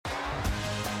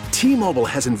T-Mobile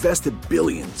has invested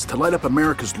billions to light up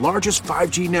America's largest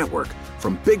 5G network,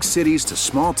 from big cities to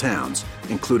small towns,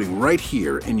 including right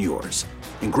here in yours.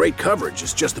 And great coverage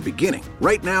is just the beginning.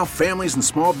 Right now, families and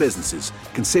small businesses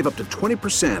can save up to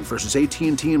 20% versus AT&T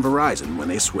and Verizon when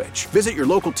they switch. Visit your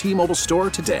local T-Mobile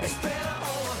store today.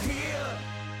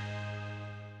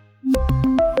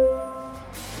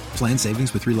 Plan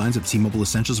savings with 3 lines of T-Mobile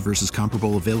Essentials versus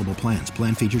comparable available plans.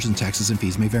 Plan features and taxes and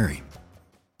fees may vary.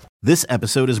 This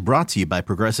episode is brought to you by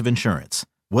Progressive Insurance.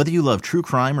 Whether you love true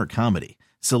crime or comedy,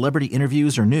 celebrity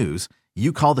interviews or news,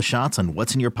 you call the shots on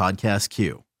what's in your podcast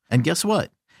queue. And guess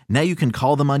what? Now you can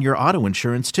call them on your auto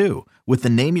insurance too with the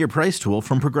Name Your Price tool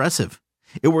from Progressive.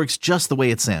 It works just the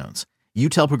way it sounds. You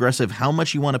tell Progressive how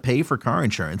much you want to pay for car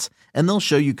insurance, and they'll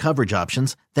show you coverage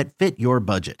options that fit your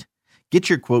budget. Get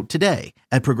your quote today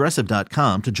at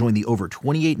Progressive.com to join the over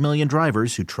 28 million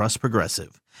drivers who trust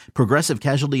Progressive. Progressive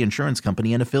Casualty Insurance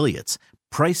Company and Affiliates.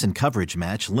 Price and coverage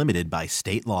match limited by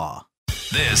state law.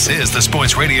 This is the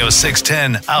Sports Radio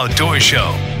 610 Outdoor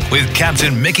Show with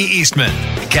Captain Mickey Eastman.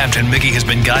 Captain Mickey has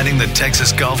been guiding the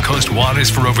Texas Gulf Coast waters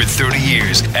for over 30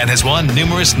 years and has won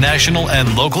numerous national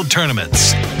and local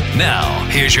tournaments. Now,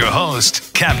 here's your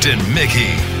host, Captain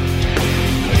Mickey.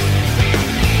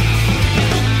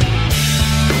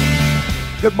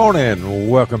 Good morning.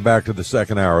 Welcome back to the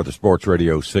second hour of the Sports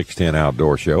Radio 610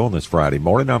 Outdoor Show on this Friday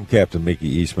morning. I'm Captain Mickey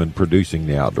Eastman. Producing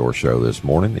the Outdoor Show this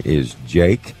morning is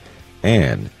Jake.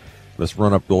 And let's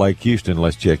run up to Lake Houston.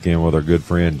 Let's check in with our good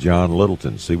friend John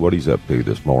Littleton, see what he's up to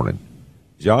this morning.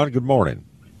 John, good morning.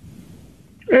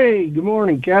 Hey, good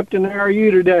morning, Captain. How are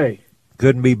you today?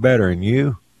 Couldn't be better. And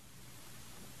you?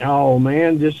 Oh,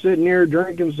 man, just sitting here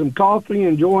drinking some coffee,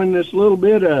 enjoying this little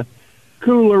bit of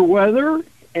cooler weather,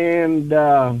 and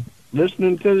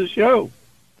listening to the show.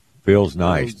 Feels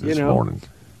nice this morning.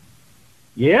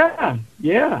 Yeah.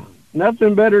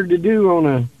 Nothing better to do on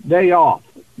a day off.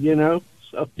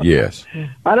 So yes.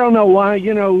 I don't know why,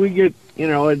 we get,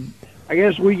 I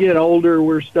guess we get older,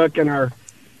 we're stuck in our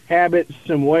habits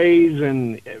and ways,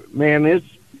 and man, it's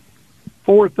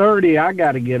 4:30, I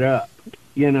got to get up.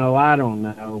 I don't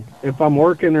know if I'm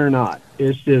working or not.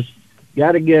 It's just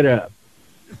got to get up.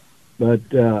 But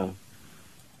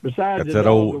besides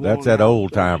that's that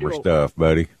old timer stuff,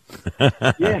 buddy.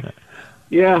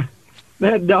 Yeah.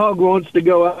 That dog wants to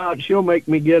go out. She'll make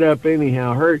me get up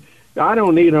anyhow. I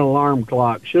don't need an alarm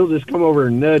clock. She'll just come over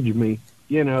and nudge me,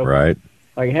 Right.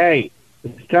 Like, hey,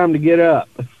 it's time to get up.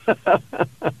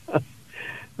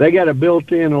 They got a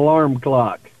built-in alarm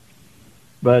clock.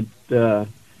 But, no,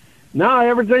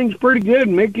 everything's pretty good,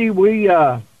 Mickey.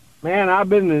 I've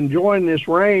been enjoying this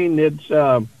rain. It's,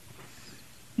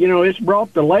 it's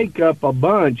brought the lake up a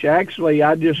bunch. Actually,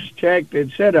 I just checked.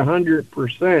 It said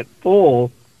 100%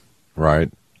 full.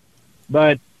 Right.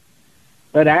 But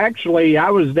actually,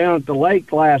 I was down at the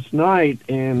lake last night,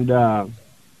 and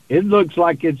it looks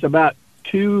like it's about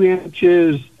 2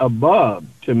 inches above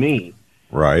to me.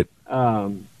 Right.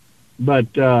 I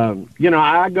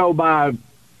go by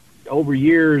over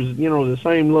years, the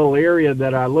same little area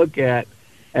that I look at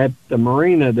the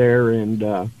marina there,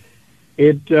 and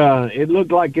it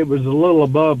looked like it was a little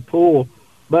above pool.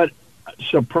 But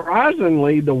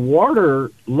surprisingly, the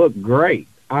water looked great.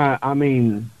 I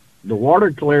mean, the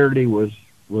water clarity was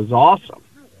awesome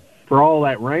for all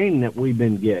that rain that we've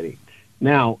been getting.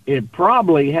 Now, it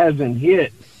probably hasn't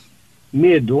hit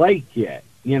mid-lake yet.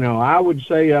 I would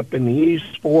say up in the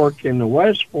East Fork and the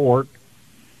West Fork,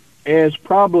 it's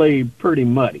probably pretty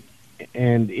muddy.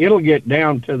 And it'll get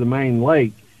down to the main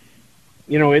lake.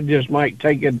 It just might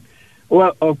take it.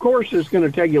 Well, of course, it's going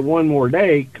to take it one more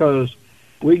day because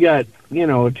we got, a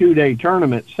 2-day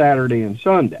tournament Saturday and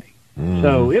Sunday.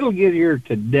 So it'll get here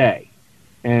today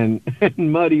and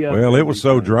muddy up. Well, it was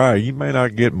so dry, you may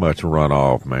not get much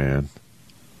runoff, man.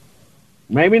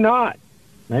 Maybe not.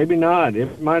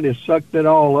 It might have sucked it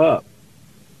all up,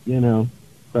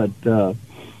 But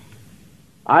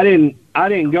I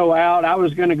didn't go out. I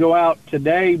was going to go out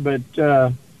today, but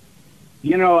you're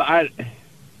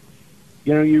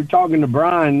talking to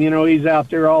Brian. He's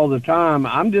out there all the time.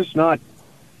 I'm just not.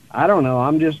 I don't know.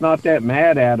 I'm just not that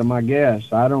mad at him, I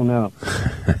guess. I don't know.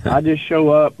 I just show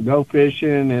up, go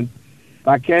fishing, and if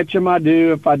I catch him, I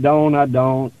do. If I don't, I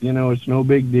don't. It's no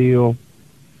big deal.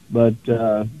 But,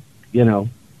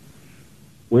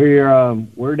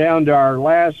 we're down to our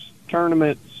last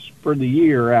tournaments for the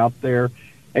year out there,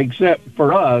 except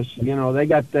for us. They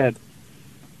got that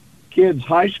kids'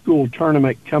 high school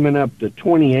tournament coming up the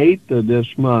 28th of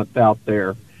this month out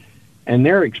there. And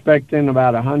they're expecting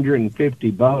about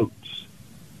 150 boats.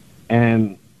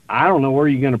 And I don't know where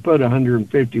you're going to put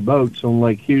 150 boats on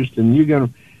Lake Houston. You're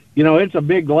it's a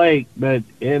big lake, but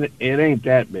it ain't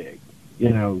that big.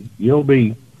 You'll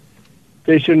be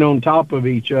fishing on top of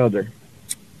each other.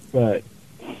 But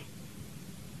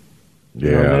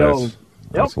yeah,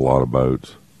 that's a lot of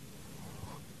boats.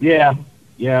 Yeah.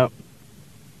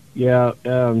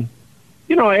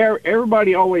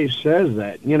 Everybody always says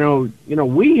that.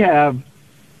 We have,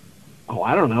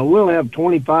 I don't know, we'll have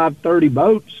 25, 30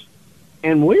 boats,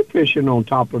 and we're fishing on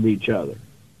top of each other.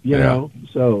 You know,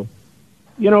 so,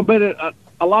 but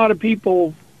a lot of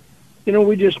people,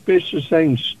 we just fish the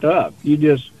same stuff. You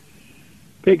just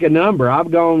pick a number.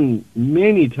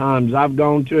 Many times I've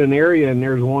gone to an area and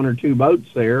there's one or two boats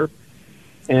there,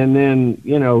 and then,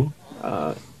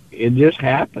 it just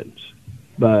happens.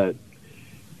 But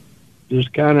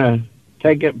just kind of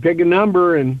pick a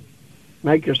number and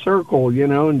make a circle,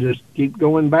 and just keep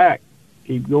going back.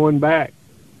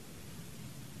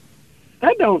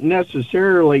 That don't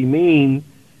necessarily mean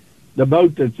the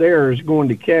boat that's there is going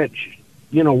to catch,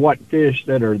 what fish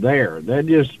that are there. That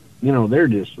just, they're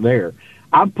just there.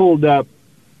 I pulled up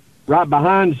right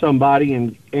behind somebody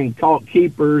and caught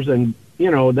keepers, and,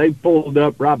 they pulled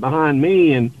up right behind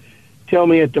me and tell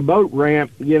me at the boat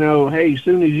ramp, hey, as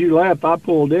soon as you left, I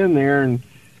pulled in there and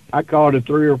I caught a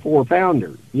 3 or 4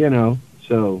 pounder,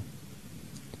 so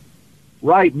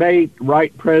right bait,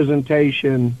 right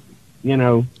presentation,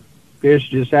 fish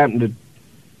just happened to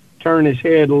turn his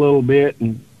head a little bit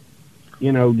and,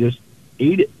 just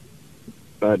eat it.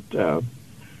 But,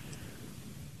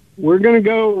 we're going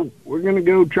to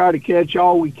go try to catch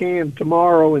all we can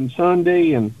tomorrow and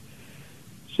Sunday and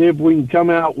see if we can come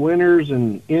out winners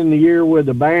and end the year with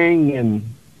a bang.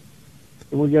 And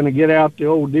we're going to get out the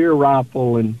old deer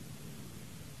rifle and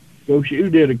go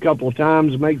shoot it a couple of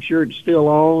times, make sure it's still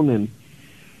on, and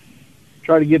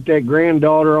try to get that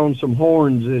granddaughter on some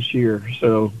horns this year.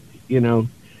 So,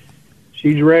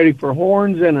 she's ready for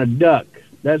horns and a duck.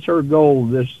 That's her goal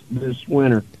this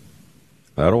winter.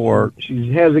 That'll work.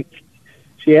 She hasn't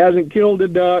killed a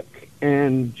duck,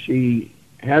 and she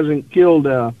hasn't killed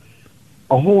a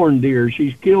horned deer.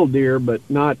 She's killed deer, but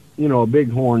not, a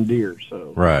big horned deer.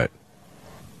 So right.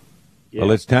 Yeah,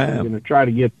 well, it's time. I'm going to try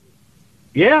to get.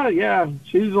 Yeah.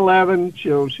 She's 11.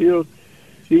 She's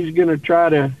going to try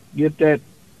to get that.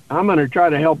 I'm going to try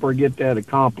to help her get that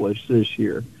accomplished this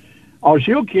year. Oh,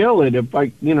 she'll kill it if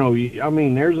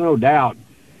there's no doubt.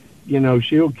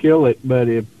 She'll kill it, but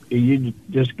if you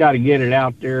just got to get it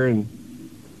out there and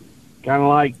kind of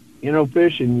like,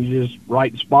 fishing, you just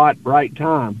right spot, right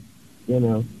time,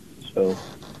 so.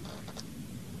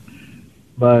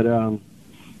 But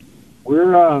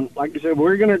we're, like I said,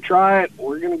 we're going to try it.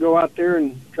 We're going to go out there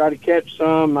and try to catch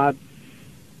some. I've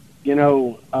had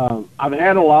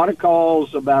a lot of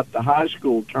calls about the high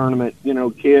school tournament,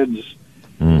 kids.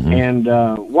 Mm-hmm. And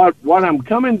what I'm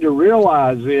coming to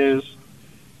realize is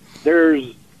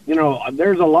there's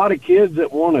a lot of kids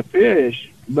that want to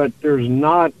fish, but there's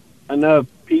not enough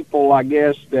people, I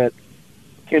guess, that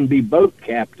can be boat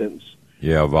captains.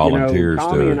 Yeah, volunteers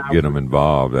to get them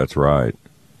involved. That's right.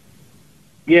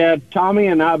 Yeah, Tommy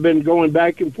and I have been going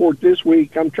back and forth this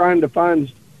week. I'm trying to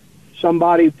find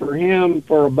somebody for him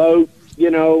for a boat,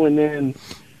 and then,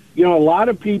 a lot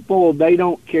of people, they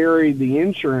don't carry the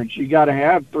insurance. You got to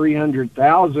have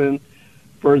 $300,000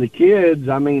 for the kids.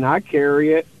 I mean, I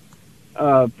carry it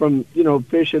from,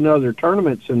 fishing other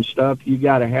tournaments and stuff. You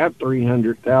got to have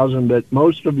 $300,000, but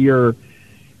most of your,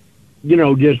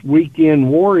 just weekend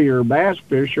warrior bass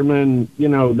fishermen,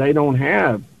 they don't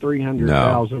have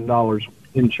 $300,000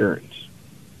 insurance.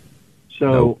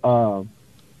 So, nope.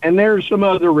 And there's some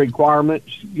other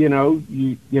requirements,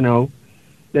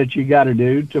 that you got to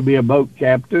do to be a boat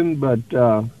captain, but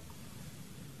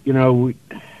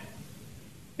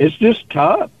it's just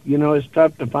tough. It's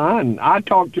tough to find. I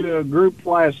talked to a group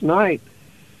last night,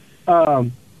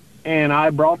 and I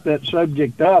brought that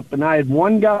subject up, and I had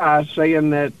one guy saying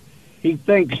that he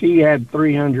thinks he had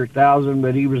 $300,000,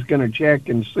 but he was going to check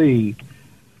and see.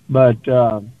 But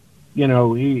he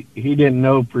didn't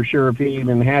know for sure if he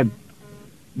even had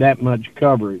that much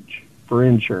coverage for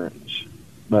insurance.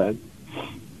 But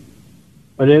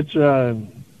it's a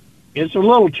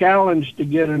little challenge to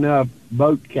get enough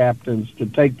boat captains to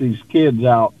take these kids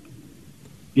out,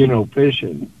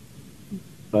 fishing.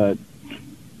 But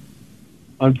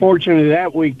unfortunately,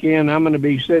 that weekend I'm going to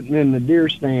be sitting in the deer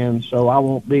stand, so I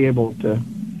won't be able to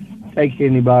take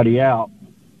anybody out.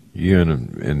 You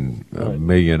and a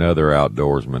million other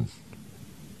outdoorsmen.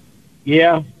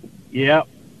 Yeah. Yep.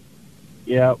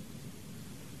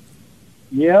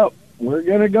 We're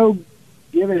going to go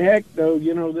give it heck, though,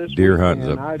 this deer hunting's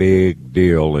a big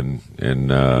deal in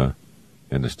the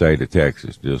state of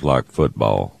Texas, just like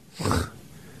football.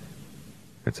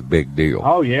 It's a big deal.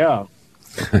 Oh, yeah.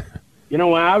 You know,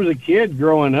 when I was a kid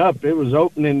growing up, it was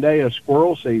opening day of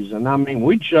squirrel season. I mean,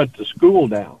 we'd shut the school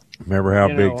down. Remember how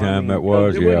big time that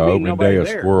was? Yeah, opening day of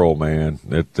squirrel, man.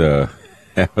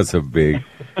 That was a big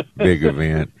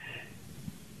event.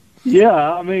 Yeah,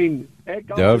 I mean,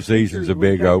 dove season's a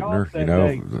big opener. You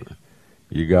know,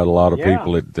 you got a lot of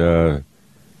people that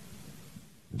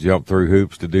jump through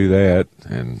hoops to do that,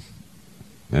 and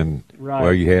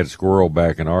well, you had squirrel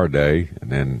back in our day,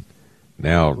 and then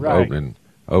now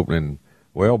opening.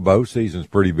 Well, bow season's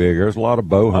pretty big. There's a lot of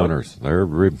bow hunters. They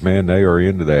are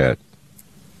into that.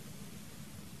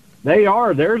 They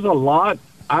are. There's a lot.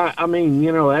 I mean,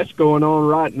 you know, that's going on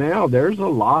right now. There's a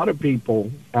lot of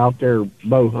people out there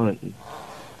bow hunting.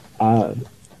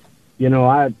 You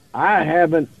know,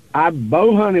 I've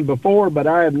bow hunted before, but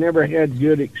I have never had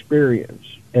good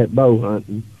experience at bow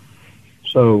hunting.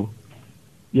 So,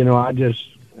 you know, I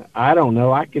don't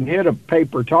know. I can hit a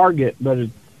paper target, but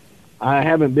I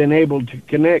haven't been able to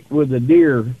connect with a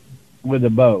deer with a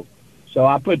bow. So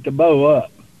I put the bow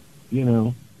up, you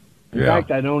know. In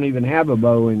fact, I don't even have a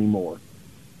bow anymore.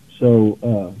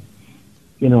 So,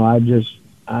 you know, I just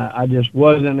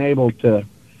wasn't able to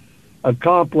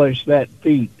accomplish that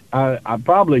feat. I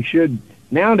probably should.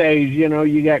 Nowadays, you know,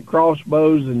 you got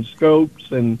crossbows and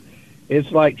scopes, and it's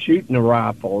like shooting a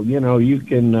rifle. You know, you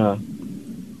can,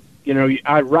 you know,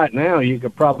 right now you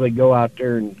could probably go out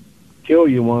there and kill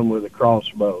you one with a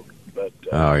crossbow. But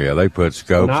oh yeah, they put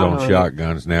scopes on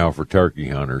shotguns now for turkey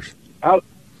hunters. Oh,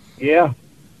 yeah.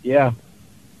 Yep.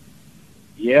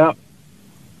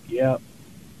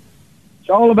 It's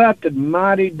all about the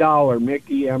mighty dollar,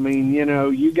 Mickey. I mean, you know,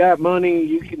 you got money,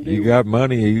 you can do. You got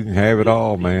money, you can have it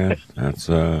all, man. That's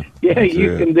yeah, that's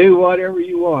you can do whatever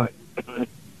you want.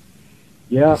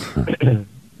 Yeah,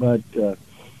 but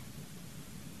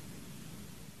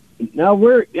now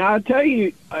I tell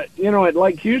you, you know, at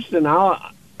Lake Houston,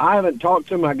 I haven't talked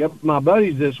to my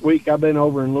buddies this week. I've been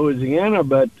over in Louisiana,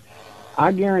 but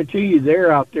I guarantee you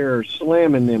they're out there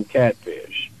slamming them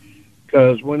catfish,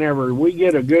 because whenever we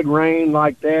get a good rain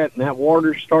like that and that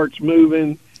water starts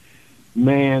moving,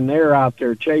 man, they're out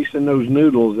there chasing those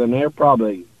noodles, and they're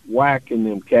probably whacking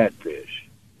them catfish.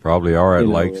 Probably are at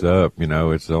Lakes Up. You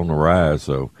know, it's on the rise.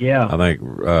 So yeah, I think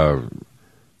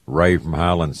Ray from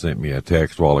Highland sent me a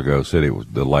text a while ago, said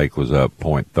the lake was up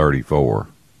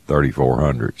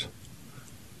 3400s.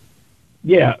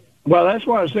 Yeah. Well, that's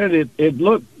why I said it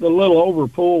looked a little over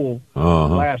pool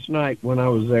last night when I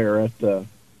was there at the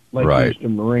Lake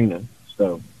Houston Marina.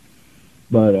 So,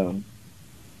 but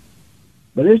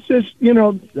it's just, you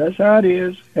know, that's how it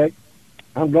is. Heck,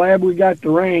 I'm glad we got the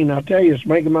rain. I'll tell you, it's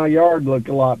making my yard look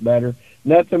a lot better.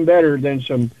 Nothing better than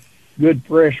some good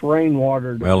fresh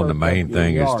rainwater. Well, and the main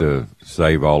thing is to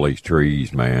save all these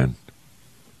trees, man.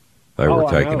 They were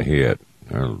taking a hit.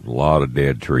 There's a lot of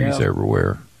dead trees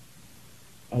everywhere.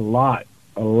 A lot.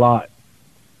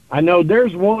 I know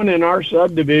there's one in our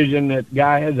subdivision that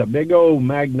guy has a big old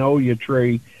magnolia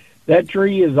tree. That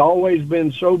tree has always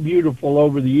been so beautiful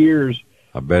over the years.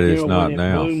 I bet it's not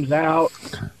now. It blooms out.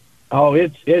 Oh,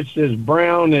 it's as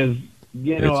brown as,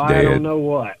 you know, I don't know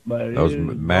what. But those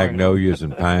magnolias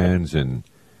and pines and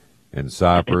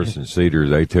cypress and cedars,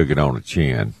 they took it on the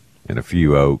chin, and a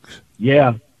few oaks.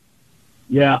 Yeah.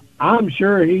 Yeah, I'm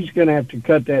sure he's going to have to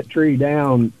cut that tree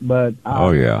down, but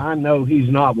I know he's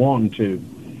not wanting to,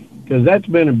 because that's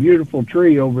been a beautiful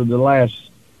tree over the last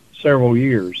several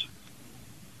years.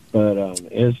 But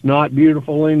it's not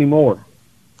beautiful anymore.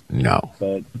 No.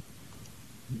 But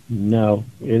no,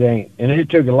 it ain't. And it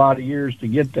took a lot of years to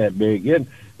get that big.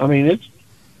 I mean, it's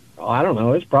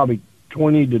probably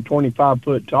 20 to 25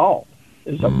 foot tall.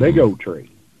 It's a big old tree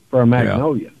for a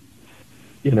magnolia,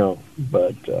 you know,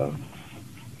 but...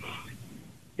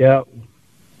 Yeah,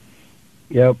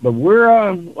 but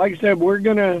we're, like I said, we're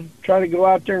going to try to go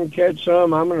out there and catch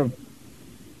some. I'm going to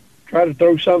try to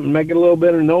throw something, make a little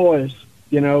bit of noise.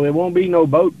 You know, it won't be no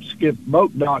boat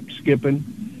dock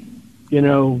skipping, you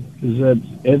know, because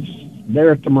it's there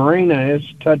at the marina,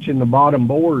 it's touching the bottom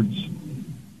boards.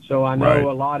 So I know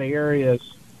a lot of areas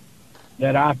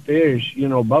that I fish, you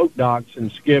know, boat docks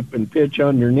and skip and pitch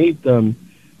underneath them.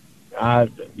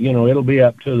 You know, it'll be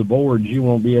up to the boards. You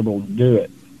won't be able to do it.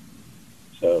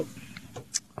 So,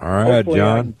 all right,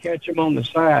 John. I can catch them on the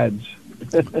sides.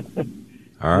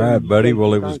 All right, buddy.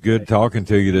 Well, it was good talking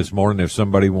to you this morning. If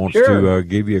somebody wants to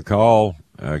give you a call,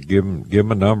 give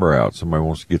them a number out. Somebody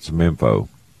wants to get some info.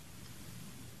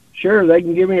 Sure, they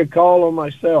can give me a call on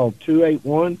my cell,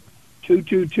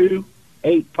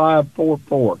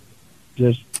 281-222-8544.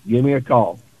 Just give me a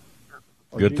call.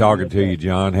 Good talking to you,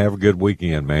 John. Have a good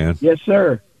weekend, man. Yes,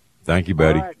 sir. Thank you,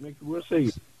 buddy. All right, Mickey, we'll see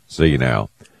you. See you now.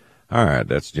 All right,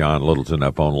 that's John Littleton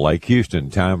up on Lake Houston.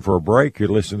 Time for a break. You're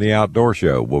listening to The Outdoor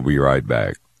Show. We'll be right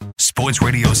back. Sports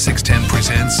Radio 610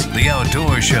 presents The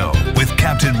Outdoor Show with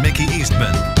Captain Mickey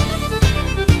Eastman.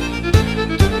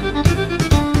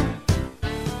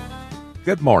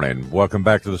 Good morning. Welcome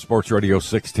back to the Sports Radio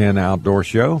 610 Outdoor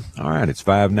Show. All right, it's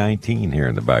 5:19 here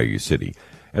in the Bayou City.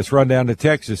 Let's run down to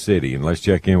Texas City, and let's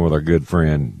check in with our good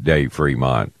friend Dave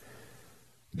Freemont.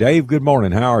 Dave, good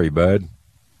morning. How are you, bud?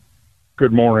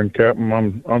 Good morning, Captain.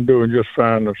 I'm doing just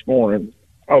fine this morning.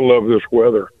 I love this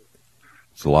weather.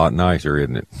 It's a lot nicer,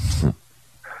 isn't it?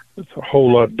 It's a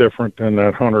whole lot different than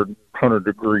that 100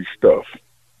 degree stuff.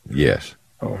 Yes.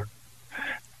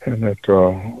 And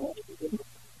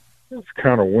it's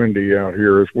kind of windy out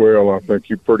here as well. I think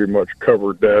you pretty much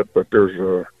covered that, but there's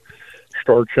a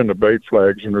starch in the bait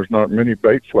flags, and there's not many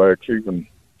bait flags even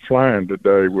flying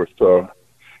today with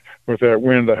that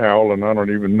wind howling. I don't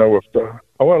even know if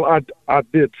I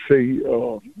did see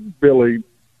Billy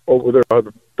over there by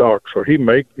the dock, so he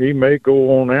may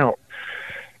go on out.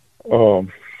 So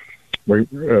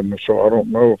I don't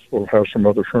know if we'll have some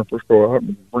other shrimpers go out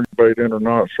and bring bait in or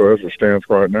not. So as it stands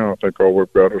right now, I think all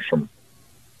we've got is some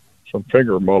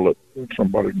finger mullet that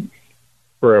somebody can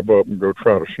grab up and go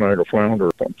try to snag a flounder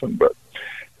or something. But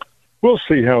we'll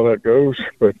see how that goes.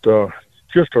 But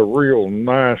just a real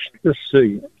nice, let's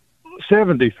see,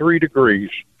 73 degrees.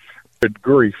 Good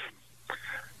grief.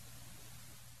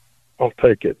 I'll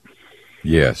take it.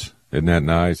 Yes. Isn't that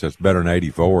nice? That's better than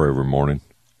 84 every morning.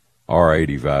 Or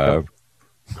 85.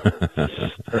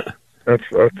 It's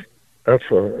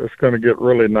going to get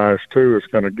really nice too. It's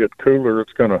going to get cooler.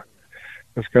 It's going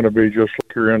to be just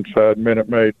like you're inside Minute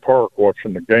Maid Park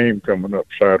watching the game coming up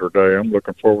Saturday. I'm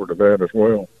looking forward to that as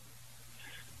well.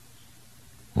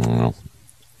 Well,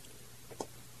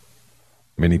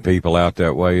 many people out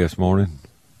that way this morning?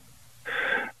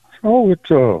 Oh, it's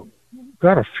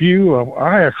got a few.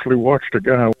 I actually watched a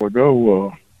guy a while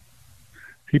ago.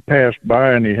 He passed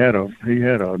by and he had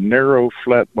a narrow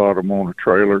flat bottom on a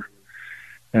trailer,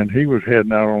 and he was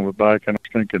heading out on the dike. And I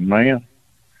was thinking, man,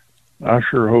 I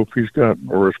sure hope he's got,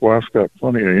 or his wife's got,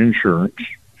 plenty of insurance,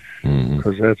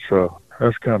 because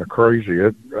that's kind of crazy.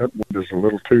 That wind is a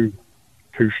little too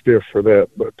stiff for that.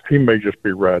 But he may just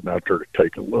be riding out there to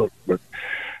take a look. But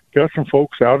got some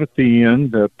folks out at the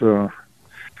end that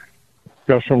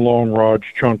got some long rods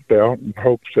chunked out in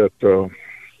hopes that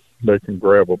they can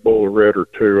grab a bull red or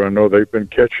two. I know they've been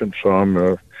catching some.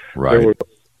 Right.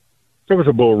 There was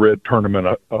a bull red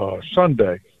tournament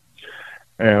Sunday,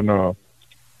 and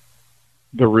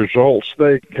the results,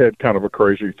 they had kind of a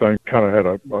crazy thing. Kind of had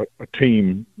a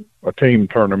team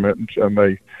tournament, and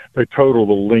they total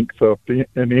the length up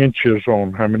in inches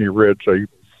on how many reds they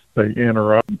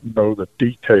enter. I don't know the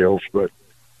details, but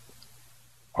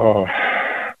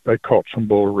they caught some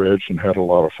bull reds and had a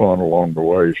lot of fun along the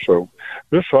way. So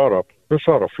this ought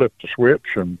to flip the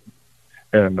switch and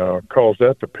cause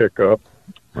that to pick up.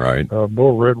 Right.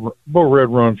 Bull red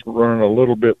running a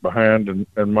little bit behind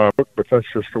in my book, but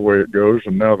that's just the way it goes.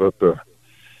 And now that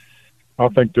I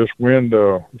think this wind,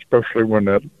 especially when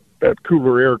that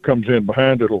cooler air comes in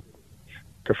behind, it'll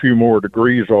take a few more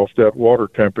degrees off that water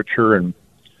temperature, and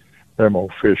them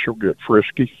old fish will get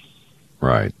frisky.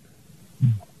 Right.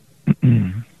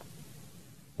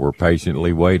 We're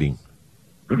patiently waiting.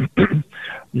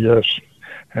 Yes,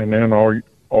 and then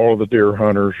all the deer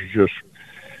hunters are just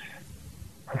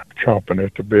chomping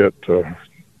at the bit to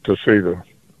see the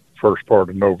first part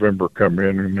of November come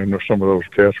in, and then some of those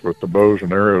cats with the bows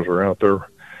and arrows are out there.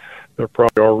 They're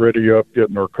probably already up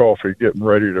getting their coffee, getting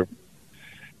ready to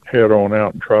head on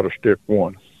out and try to stick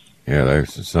one. Yeah,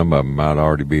 some of them might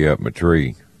already be up my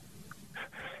tree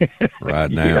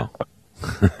right now.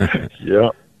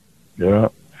 Yeah.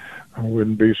 I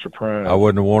wouldn't be surprised. I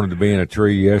wouldn't have wanted to be in a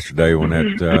tree yesterday when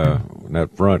that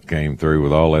front came through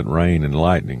with all that rain and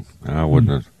lightning. That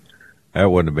wouldn't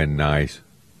have been nice.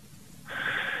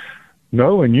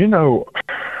 No, and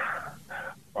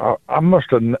I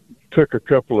must have took a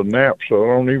couple of naps, so I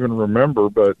don't even remember,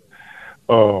 but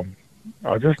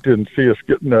I just didn't see us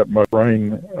getting that much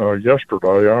rain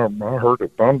yesterday. I heard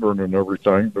it thundering and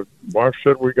everything, but wife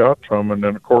said we got some, and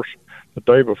then, of course, the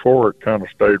day before it kind of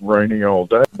stayed rainy all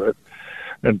day. But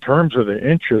in terms of the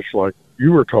inches like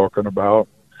you were talking about,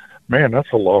 man,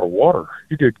 that's a lot of water.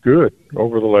 You did good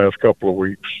over the last couple of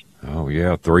weeks. Oh,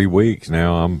 yeah, 3 weeks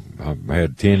now. I've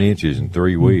had 10 inches in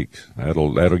 3 weeks.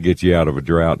 That'll get you out of a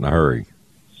drought in a hurry.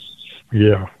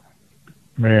 Yeah.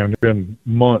 Man, it's been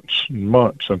months and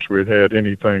months since we'd had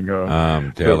anything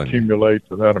to accumulate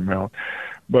to that amount.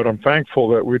 But I'm thankful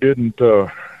that we didn't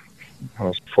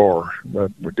so far.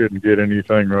 But we didn't get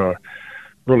anything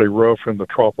really rough in the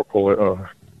tropical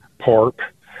part,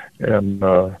 and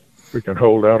we can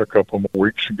hold out a couple more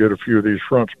weeks and get a few of these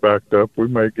fronts backed up. We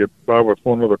may get by with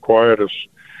one of the quietest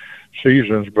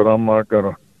seasons, but I'm not going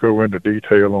to go into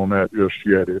detail on that just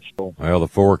yet. Well, the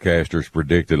forecasters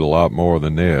predicted a lot more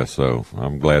than this, so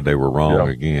I'm glad they were wrong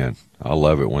again. I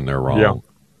love it when they're wrong.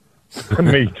 Yeah.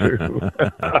 Me too.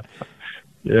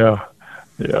 Yeah,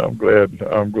 I'm glad.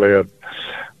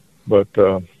 But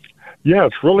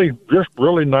it's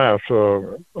really nice.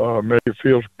 It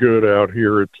feels good out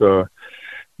here. It's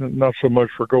not so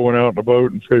much for going out in the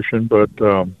boat and fishing, but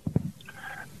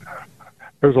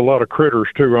there's a lot of critters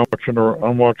too.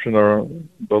 I'm watching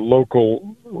the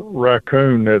local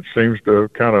raccoon that seems to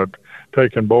kind of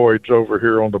taken Boyd's over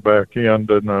here on the back end,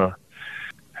 and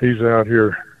he's out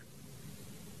here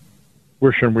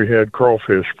wishing we had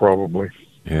crawfish probably.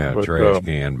 Yeah, but, trash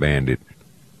can bandit.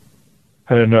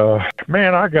 And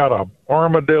man, I got a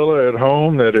armadillo at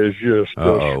home that is just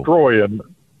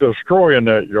destroying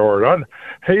that yard.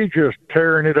 He's just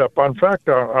tearing it up. In fact,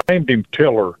 I named him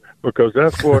Tiller because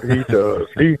that's what he does.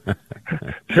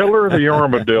 Tiller the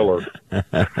armadillo.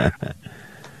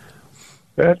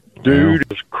 That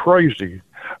dude is crazy.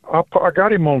 I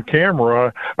got him on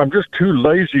camera. I'm just too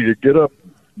lazy to get up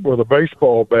with a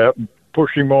baseball bat and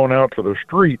push him on out to the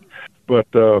street. But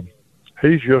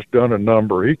he's just done a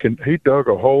number. He dug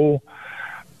a hole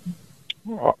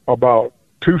about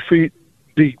 2 feet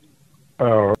deep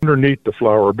underneath the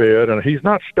flower bed, and he's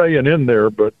not staying in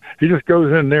there, but he just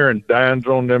goes in there and dines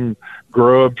on them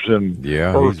grubs and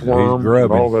earthworms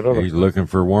and all that other. He's looking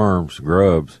for worms,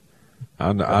 grubs.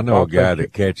 I know a guy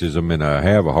that catches them in a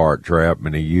have-a-heart trap,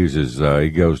 and he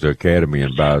goes to Academy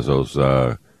and buys those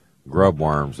grub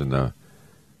worms in the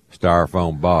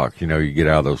styrofoam box. You get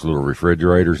out of those little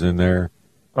refrigerators in there.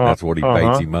 That's what he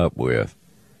baits him up with.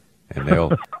 And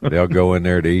they'll go in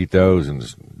there to eat those, and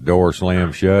the door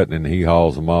slams shut, and he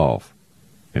hauls them off,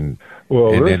 and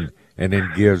then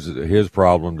gives his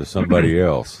problem to somebody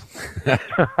else.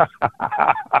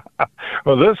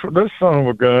 Well, this son of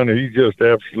a gun, he just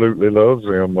absolutely loves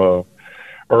them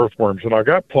earthworms, and I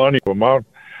got plenty of them.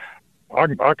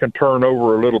 I can turn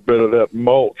over a little bit of that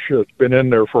mulch that's been in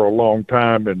there for a long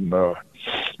time, and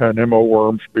them old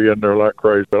worms be in there like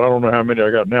crazy. But I don't know how many I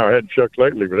got now. I hadn't checked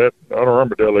lately, but that other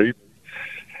armadillo,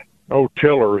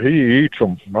 Tiller, he eats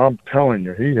them. I'm telling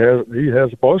you, he has.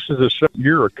 This is his second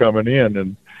year of coming in,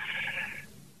 and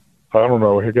I don't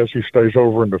know. I guess he stays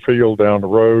over in the field down the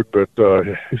road, but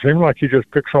it seems like he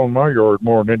just picks on my yard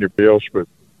more than anybody else. But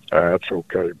that's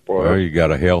okay, boy. Well, you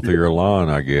got a healthier lawn,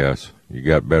 I guess. You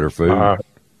got better food.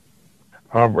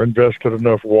 I've invested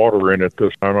enough water in it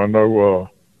this time. I know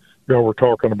y'all were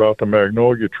talking about the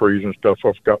magnolia trees and stuff.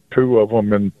 I've got 2 of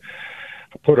them, and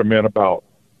I put them in about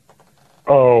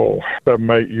 7,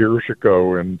 8 years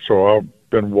ago, and so I've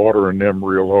been watering them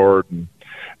real hard, and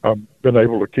I've been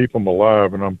able to keep them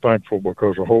alive, and I'm thankful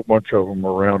because a whole bunch of them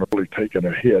around have really taken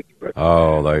a hit. But,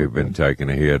 they've been taking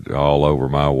a hit all over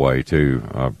my way, too.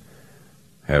 I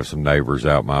have some neighbors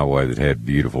out my way that had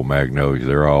beautiful magnolias.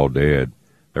 They're all dead.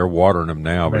 They're watering them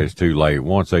now, but it's too late.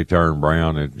 Once they turn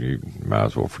brown, you might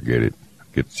as well forget it.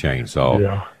 Get the chainsaw.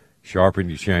 Yeah. Sharpen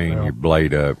your chain, your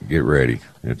blade up, get ready.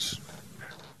 It's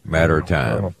a matter of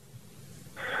time.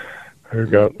 We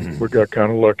got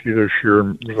kind of lucky this year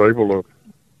and was able to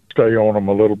stay on them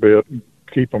a little bit and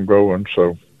keep them going.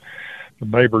 So the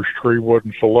neighbor's tree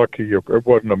wasn't so lucky. It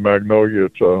wasn't a magnolia.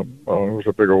 It was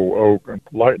a big old oak, and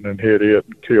lightning hit it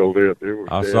and killed it.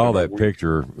 I saw that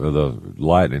picture of the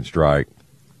lightning strike.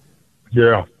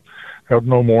 Yeah, had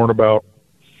no more than about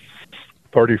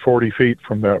 30, 40 feet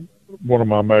from that one of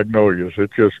my magnolias.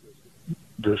 It just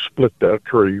split that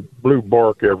tree, blew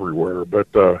bark everywhere. But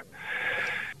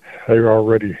they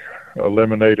already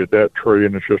eliminated that tree,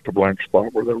 and it's just a blank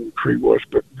spot where that old tree was.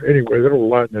 But anyway, that old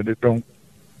lightning,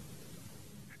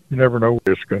 you never know what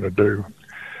it's going to do.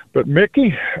 But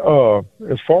Mickey,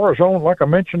 as far as like I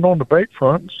mentioned on the bait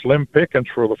front, slim pickings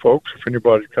for the folks if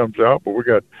anybody comes out, but we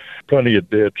got plenty of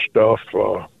dead stuff,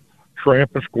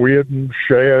 shrimp and squid and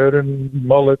shad and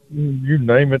mullet and you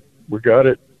name it, we got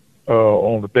it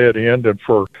on the dead end. And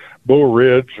for bull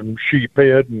reds and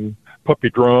sheephead and puppy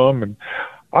drum, and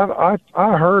I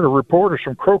heard a report of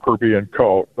some croaker being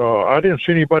caught. I didn't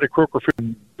see anybody croaker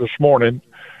fishing this morning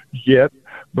yet,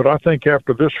 but I think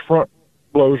after this front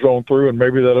blows on through and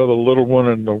maybe that other little one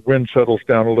and the wind settles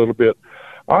down a little bit,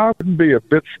 I wouldn't be a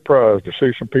bit surprised to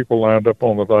see some people lined up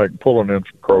on the dike pulling in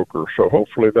some croaker. So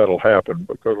hopefully that'll happen,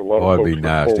 because a lot of folks it'd be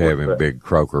nice to have him big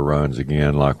croaker runs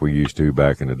again like we used to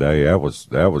back in the day. That was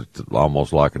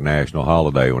almost like a national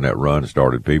holiday when that run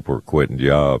started. People were quitting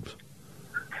jobs.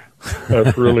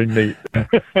 That's really neat.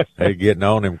 They getting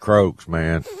on them croaks,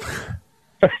 man.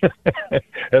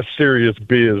 That's serious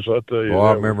biz, I tell you. Well,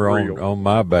 I remember on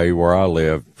my bay where I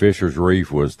lived, Fisher's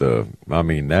Reef was that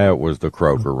was the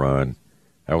croaker run.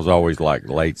 That was always like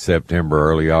late September,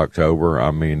 early October.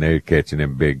 I mean, they're catching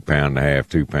them big 1.5-pound,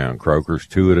 2-pound croakers,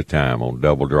 2 at a time on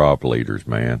double drop leaders,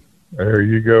 man. There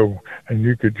you go. And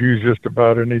you could use just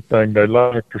about anything. They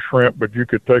like the shrimp, but you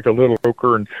could take a little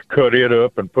croaker and cut it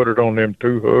up and put it on them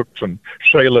 2 hooks and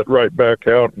sail it right back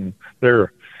out, and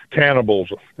they're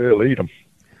cannibals. They'll eat them.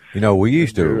 You know, we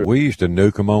used to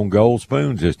nuke them on gold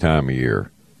spoons this time of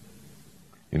year.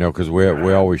 You know, because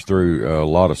we always threw a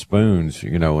lot of spoons,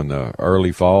 you know, in the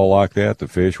early fall like that. The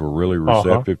fish were really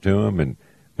receptive to them, and,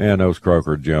 man, those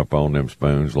croaker jump on them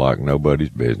spoons like nobody's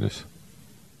business.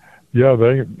 Yeah,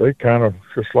 they kind of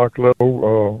just like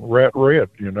little rat red,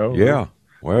 you know. Yeah.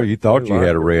 Well, you thought you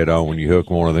had a red on when you hooked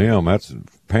one of them. That's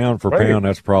pound for pound,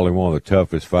 that's probably one of the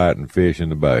toughest fighting fish in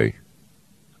the bay.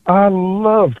 I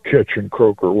loved catching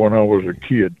croaker when I was a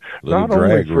kid. Little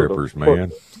drag rippers,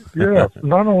 man. Yeah,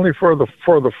 not only for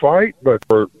the fight, but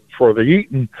for the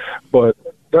eating. But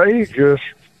they just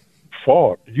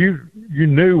fought. You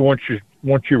knew once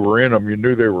you were in them, you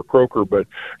knew they were croaker. But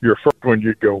your first one,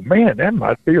 you'd go, man, that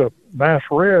might be a nice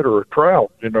red or a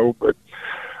trout, you know. But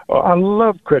I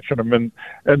love catching them. And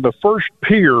the first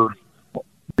pier,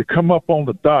 to come up on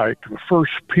the dike, the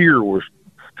first pier was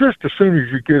just as soon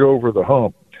as you get over the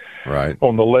hump. Right.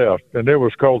 On the left, and it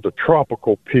was called the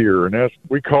Tropical Pier, and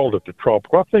we called it the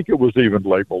Tropical. I think it was even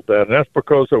labeled that, and that's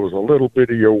because there was a little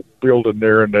bitty old building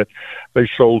there, and that they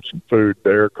sold some food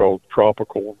there called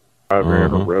Tropical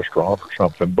Drive-In or restaurant or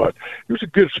something. But it was a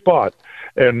good spot,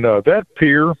 and that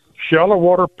pier, shallow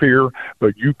water pier,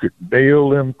 but you could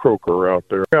nail them croaker out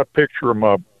there. I got a picture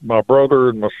of my brother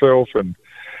and myself and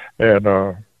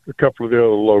a couple of the other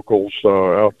locals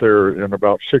out there in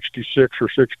about 66 or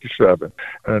 67.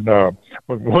 And the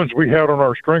ones we had on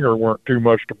our stringer weren't too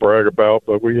much to brag about,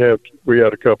 but we had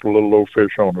a couple of little low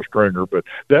fish on the stringer. But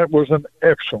that was an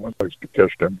excellent place to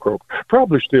catch them croaker.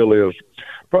 Probably still is.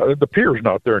 The pier's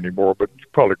not there anymore, but you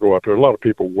probably go out there. A lot of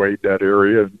people wade that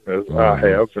area, as I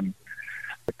have.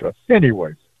 But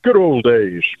anyway, good old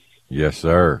days. Yes,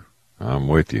 sir. I'm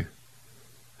with you.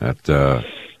 That's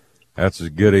a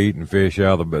good eating fish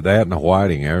out of that and the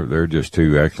whiting. They're just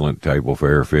 2 excellent table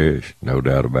fare fish, no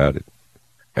doubt about it.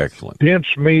 Excellent.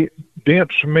 Dense meat,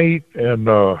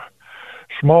 and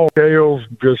small scales.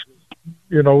 Just,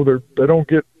 you know, they don't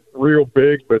get real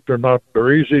big, but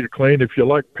they're easy to clean. If you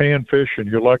like pan fish and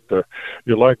you like to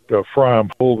fry them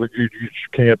whole, that you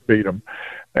just can't beat them.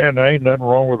 And there ain't nothing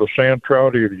wrong with a sand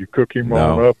trout either. You cook him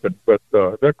on up, but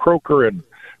that croaker and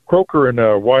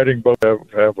whiting both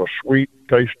have a sweet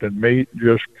tasting meat.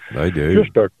 They do.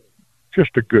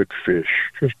 Just a good fish.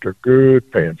 Just a good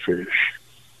panfish.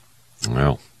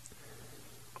 Well,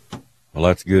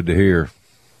 that's good to hear.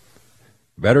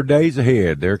 Better days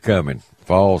ahead. They're coming.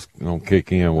 Fall's gonna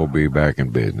kick in. We'll be back in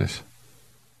business.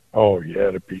 Oh yeah,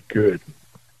 it'd be good.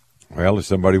 Well, if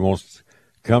somebody wants to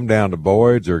come down to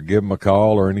Boyd's or give them a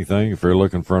call or anything, if they're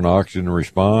looking for an auction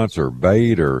response or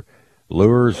bait or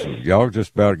lures, y'all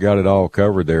just about got it all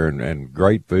covered there, and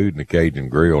great food in the Cajun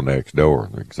Grill next door,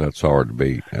 because that's hard to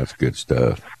beat. That's good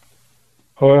stuff.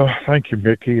 Well, thank you,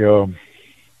 Mickey. They'll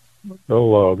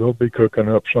be cooking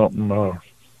up something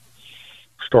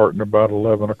starting about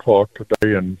 11 o'clock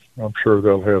today, and I'm sure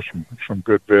they'll have some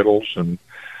good victuals. And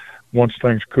once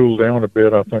things cool down a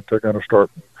bit, I think they're going to start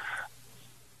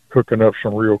cooking up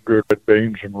some real good red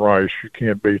beans and rice. You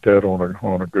can't beat that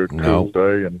on a good cool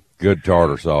day. And good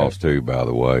tartar sauce too, by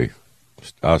the way.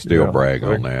 I still brag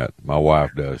on that. My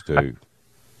wife does too.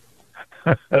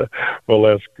 Well,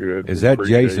 that's good. Is that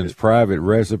Jason's private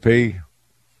recipe?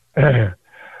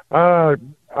 I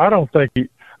don't think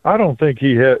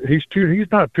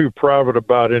he's not too private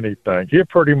about anything. He'll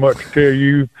pretty much tell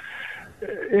you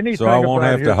anything. So I won't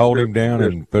have to hold him down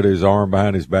and put his arm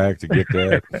behind his back to get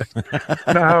that.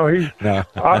 No,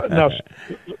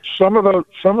 some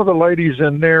of the ladies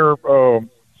in there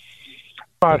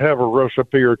might have a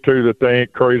recipe or two that they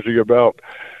ain't crazy about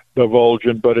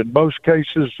divulging, but in most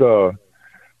cases,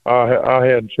 I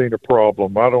hadn't seen a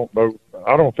problem. I don't know.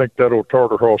 I don't think that old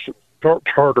tartar horse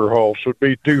would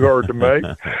be too hard to make.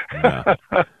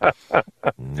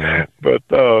 No. But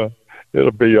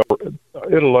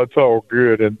it's all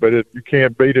good, but you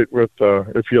can't beat it with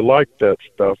if you like that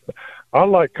stuff. I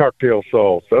like cocktail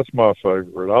sauce. That's my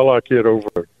favorite. I like it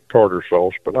over tartar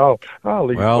sauce, but I'll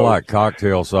eat Well, I both. like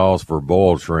cocktail sauce for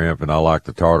boiled shrimp, and I like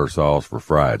the tartar sauce for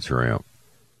fried shrimp.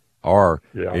 Or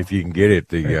Yeah. if you can get it,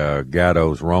 the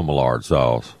Gatto's Romillard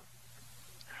sauce.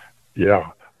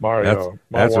 Yeah. My That's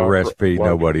a wife recipe likes-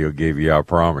 nobody will give you, I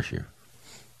promise you.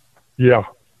 Yeah.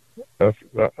 I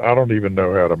don't even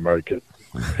know how to make it.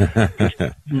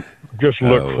 Just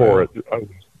look for it. I'll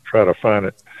try to find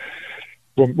it.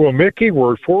 Well, Mickey,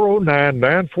 we're at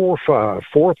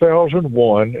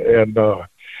 409-945-4001, and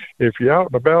if you're out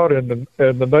and about in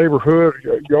the neighborhood,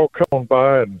 y'all come on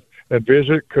by and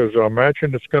visit, because I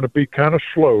imagine it's going to be kind of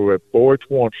slow at Boyd's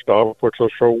One Stop, which will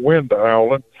show wind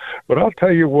howling. But I'll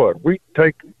tell you what, we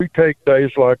take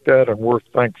days like that, and we're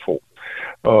thankful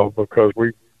because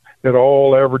it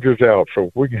all averages out.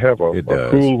 So we can have a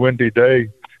cool, windy day,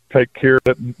 take care of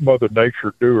that Mother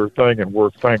Nature do her thing, and we're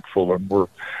thankful, and we're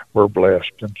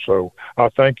blessed. And so I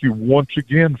thank you once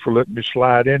again for letting me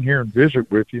slide in here and visit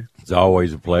with you. It's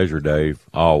always a pleasure, Dave.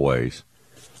 Always.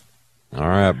 All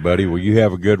right, buddy. Well, you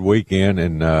have a good weekend,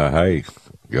 and hey,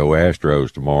 go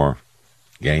Astros tomorrow.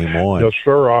 Game 1. Yes,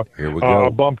 sir. Here we go. I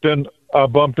bumped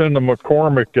into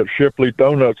McCormick at Shipley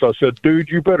Donuts. I said, "Dude,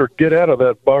 you better get out of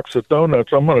that box of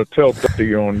donuts. I'm going to tell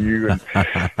Duddy on you." And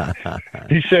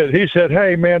he said,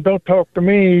 "Hey, man, don't talk to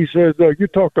me." He said, "You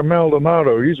talk to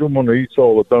Maldonado. He's the one that eats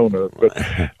all the donuts." But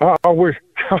I wish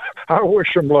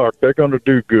them luck. They're going to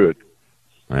do good.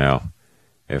 Well,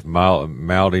 if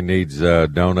Maldy needs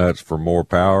donuts for more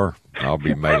power, I'll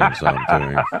be mailing some to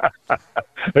him.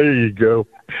 There you go.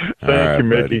 Thank you,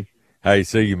 Mickey. Buddy. Hey,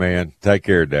 see you, man. Take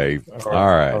care, Dave. All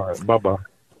right. Bye-bye. All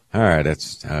right,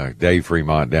 that's Dave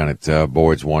Freemont down at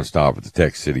Boyd's One Stop at the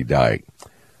Texas City Dike.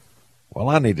 Well,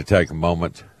 I need to take a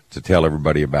moment to tell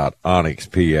everybody about Onyx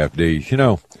PFDs. You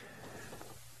know,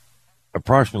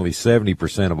 approximately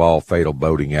 70% of all fatal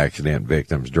boating accident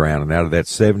victims drown, and out of that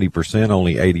 70%,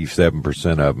 only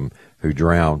 87% of them who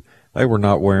drowned, they were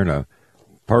not wearing a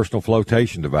personal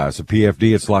flotation device. A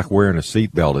PFD, it's like wearing a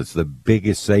seatbelt. It's the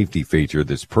biggest safety feature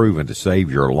that's proven to save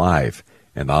your life.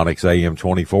 And the Onyx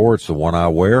AM24, it's the one I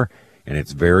wear, and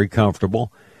it's very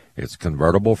comfortable. It's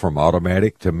convertible from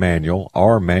automatic to manual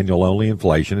or manual-only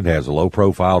inflation. It has a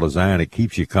low-profile design. It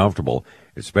keeps you comfortable,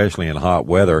 especially in hot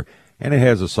weather. And it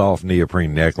has a soft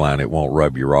neoprene neckline. It won't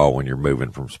rub you raw when you're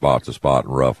moving from spot to spot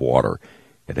in rough water.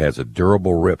 It has a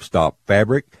durable ripstop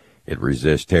fabric. It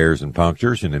resists tears and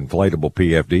punctures, and inflatable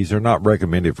PFDs are not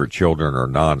recommended for children or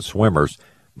non-swimmers,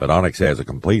 but Onyx has a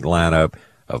complete lineup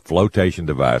of flotation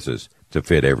devices to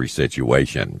fit every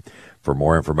situation. For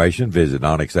more information, visit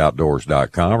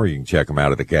onyxoutdoors.com, or you can check them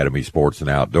out at Academy Sports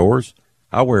and Outdoors.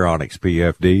 I wear Onyx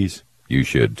PFDs. You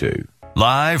should too.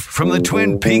 Live from the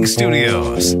Twin Peaks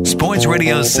Studios, Sports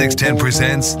Radio 610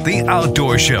 presents The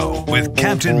Outdoor Show with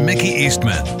Captain Mickey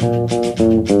Eastman.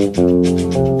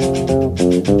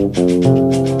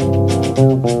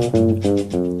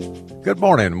 Good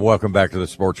morning, and welcome back to the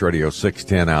Sports Radio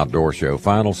 610 Outdoor Show.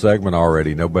 Final segment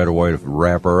already. No better way to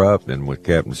wrap her up than with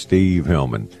Captain Steve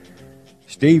Hillman.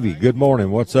 Stevie, good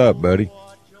morning. What's up, buddy?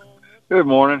 Good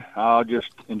morning.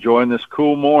 Just enjoying this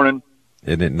cool morning.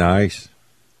 Isn't it nice?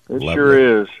 It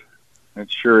sure is.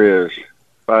 It sure is.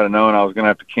 If I'd have known I was going to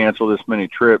have to cancel this many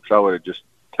trips, I would have just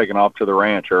taken off to the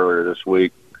ranch earlier this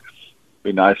week.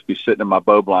 Be nice to be sitting in my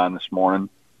bow blind this morning.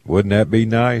 Wouldn't that be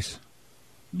nice?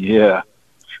 Yeah,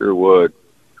 sure would.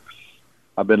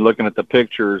 I've been looking at the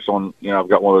pictures on, I've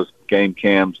got one of those game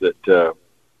cams that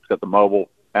got the mobile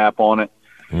app on it.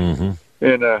 Mm-hmm.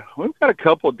 And we've got a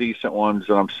couple of decent ones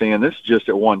that I'm seeing. This is just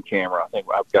at one camera. I think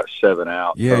I've got 7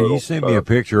 out. Yeah, total. you sent me a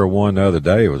picture of one the other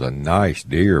day. It was a nice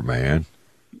deer, man.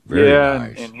 Very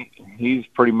nice. And he's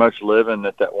pretty much living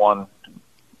at that one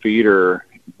feeder,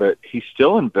 but he's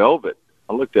still in velvet.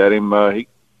 I looked at him. He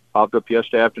popped up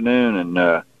yesterday afternoon, and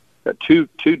got two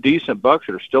decent bucks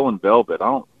that are still in velvet.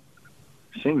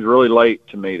 Seems really late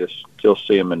to me to still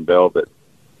see him in velvet,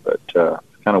 but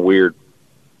kind of weird.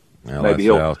 Well, Maybe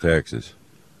that's South Texas.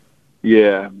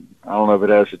 Yeah, I don't know if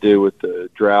it has to do with the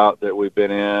drought that we've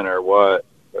been in or what,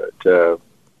 but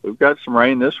we've got some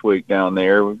rain this week down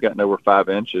there. We've gotten over 5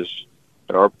 inches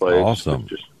at our place. Awesome.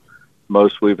 Just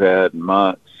most we've had in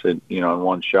months, in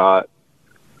one shot.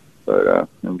 But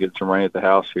I'm getting some rain at the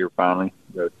house here finally.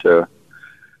 But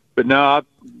no, I've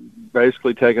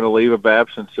basically taken a leave of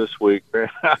absence this week.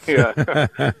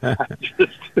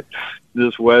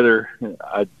 This weather,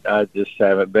 I just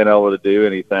haven't been able to do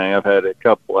anything. I've had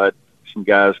some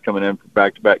guys coming in for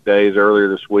back-to-back days earlier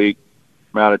this week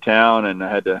from out of town, and I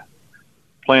had to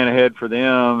plan ahead for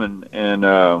them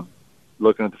and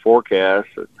looking at the forecast,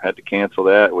 I had to cancel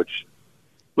that, which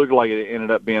looked like it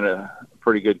ended up being a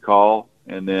pretty good call.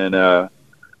 And then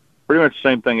pretty much the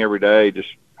same thing every day, just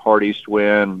hard east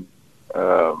wind,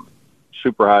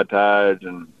 super high tides,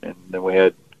 and then we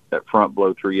had that front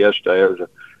blow through yesterday. It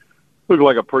looked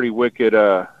like a pretty wicked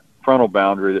frontal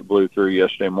boundary that blew through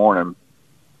yesterday morning.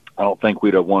 I don't think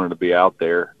we'd have wanted to be out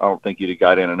there. I don't think you'd have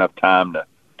got in enough time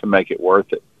to make it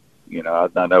worth it. You know,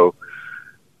 I know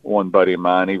one buddy of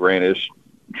mine, he ran his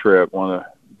trip, one of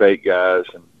the bait guys,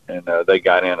 and they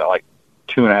got in at like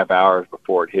 2.5 hours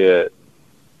before it hit.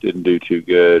 Didn't do too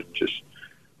good. Just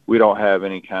I don't have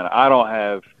any kind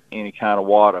of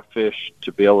water fish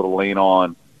to be able to lean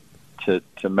on to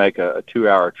make a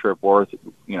 2-hour trip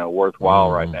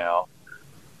worthwhile right now.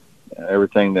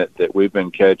 Everything that we've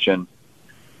been catching,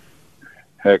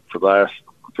 heck, for the last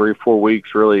 3 or 4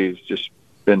 weeks really has just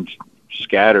been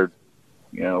scattered,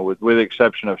 you know, with the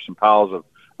exception of some piles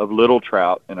of little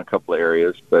trout in a couple of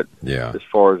areas. But yeah, as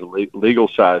far as legal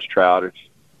size trout, it's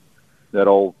that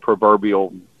old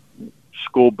proverbial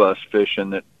school bus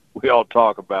fishing that we all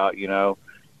talk about, you know,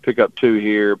 pick up 2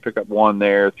 here, pick up 1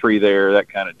 there, 3 there, that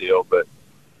kind of deal. But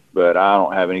I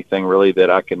don't have anything really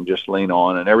that I can just lean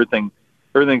on, and everything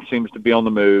seems to be on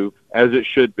the move, as it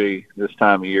should be this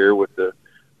time of year with the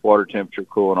water temperature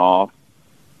cooling off,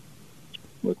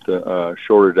 with the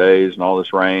shorter days and all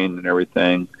this rain and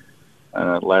everything.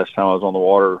 Last time I was on the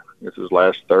water, this was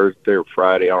last Thursday or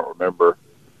Friday, I don't remember,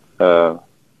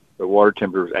 the water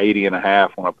temperature was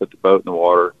 80.5 when I put the boat in the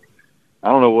water. I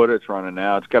don't know what it's running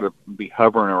now. It's got to be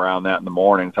hovering around that in the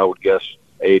mornings. I would guess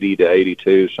 80 to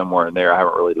 82, somewhere in there. I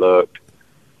haven't really looked.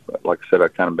 But like I said,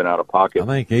 I've kind of been out of pocket. I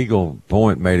think Eagle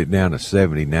Point made it down to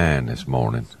 79 this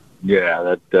morning.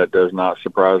 Yeah, that does not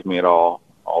surprise me at all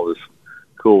this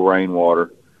cool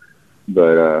rainwater.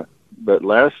 But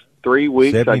last 3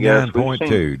 weeks, I guess.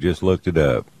 79.2, just looked it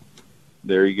up.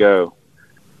 There you go.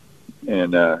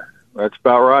 And that's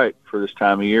about right for this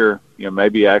time of year. You know,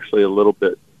 maybe actually a little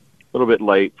bit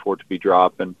late for it to be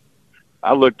dropping.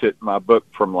 I looked at my book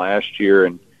from last year,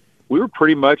 and we were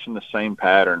pretty much in the same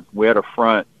pattern. We had a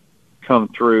front come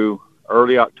through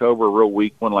early October, a real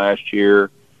weak one last year,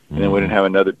 and then we didn't have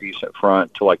another decent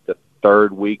front till like the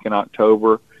 3rd week in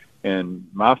October. And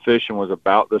my fishing was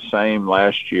about the same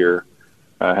last year.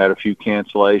 I had a few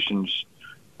cancellations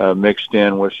mixed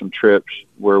in with some trips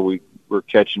where we were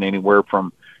catching anywhere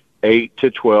from 8 to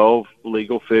 12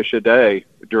 legal fish a day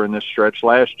during this stretch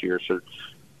last year. So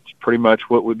it's pretty much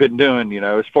what we've been doing, you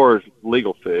know, as far as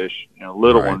legal fish, you know,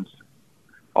 little ones,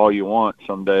 all you want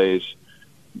some days.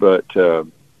 But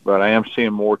I am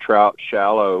seeing more trout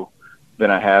shallow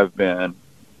than I have been.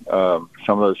 Some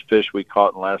of those fish we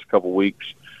caught in the last couple of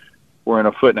weeks were in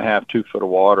 1.5 to 2 foot of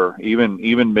water,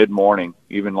 even mid-morning,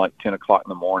 even like 10 o'clock in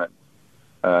the morning.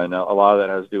 And a lot of that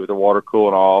has to do with the water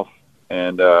cooling off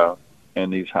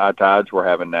and these high tides we're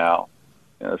having now.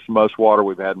 You know, it's the most water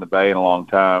we've had in the bay in a long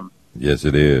time. Yes,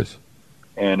 it is.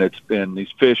 And it's been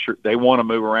these fish, they want to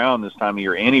move around this time of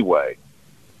year anyway.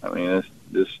 I mean,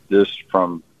 this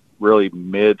from really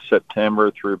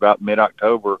mid-September through about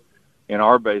mid-October in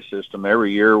our bay system.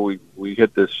 Every year we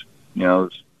hit this, you know,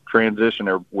 this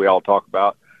transition we all talk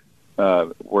about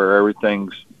where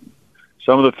everything's,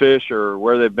 some of the fish are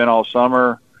where they've been all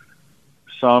summer,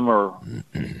 some are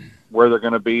where they're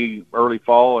going to be early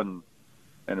fall, and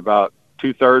about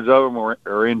 2/3 of them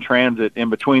are in transit in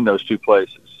between those two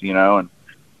places, you know,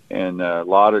 and a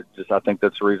lot of I think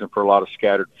that's the reason for a lot of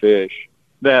scattered fish.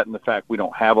 That and the fact we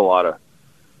don't have a lot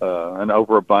of an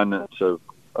overabundance of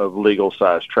legal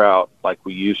sized trout like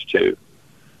we used to,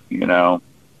 you know.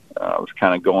 I was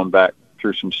kind of going back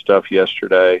through some stuff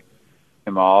yesterday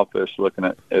in my office looking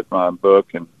at my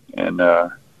book, and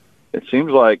it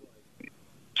seems like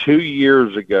 2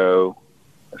 years ago,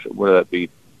 what would that be,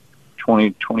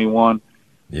 2021?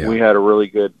 Yeah. We had a really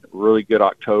good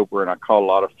October, and I caught a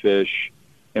lot of fish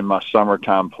in my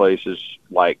summertime places,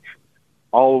 like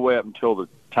all the way up until the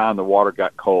time the water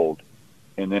got cold,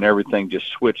 and then everything just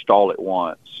switched all at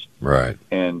once. Right.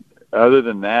 And other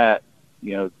than that,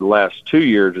 you know, the last 2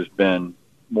 years has been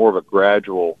more of a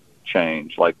gradual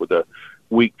change, like with a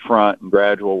weak front and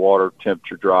gradual water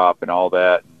temperature drop and all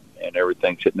that, and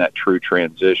everything's hitting that true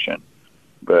transition.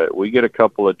 But we get a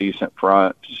couple of decent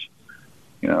fronts,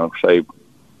 you know, say,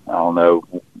 I don't know,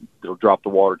 it'll drop the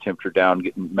water temperature down,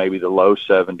 getting maybe the low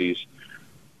 70s.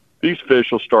 These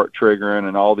fish will start triggering,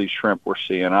 and all these shrimp we're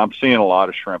seeing. I'm seeing a lot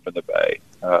of shrimp in the bay.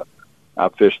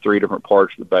 I've fished 3 different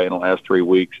parts of the bay in the last 3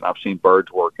 weeks, and I've seen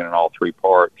birds working in all 3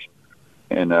 parts.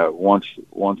 And once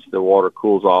the water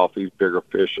cools off, these bigger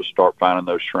fish will start finding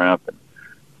those shrimp.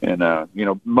 And you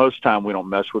know, most time we don't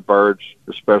mess with birds,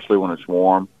 especially when it's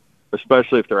warm,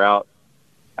 especially if they're out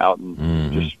out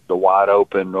in just the wide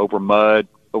open, over mud,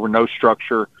 over no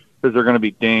structure, because they're going to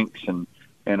be dinks. And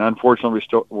unfortunately,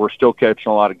 we're still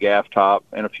catching a lot of gaff top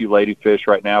and a few ladyfish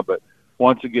right now. But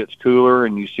once it gets cooler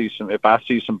and you see if I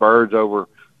see some birds over,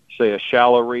 say, a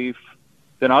shallow reef,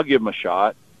 then I'll give them a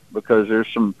shot, because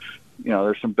there's some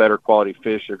better quality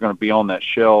fish that are going to be on that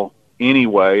shell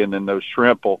anyway, and then those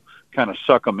shrimp will kind of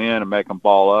suck them in and make them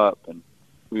ball up. And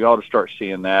we ought to start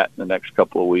seeing that in the next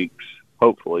couple of weeks,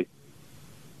 hopefully.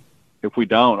 If we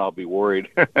don't, I'll be worried.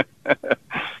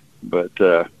 But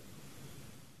I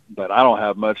don't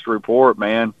have much to report,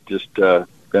 man. Just been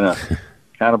a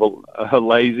kind of a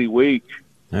lazy week.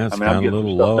 That's kind of a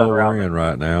little low we're in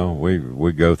right now.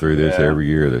 We go through this every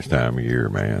year this time of year,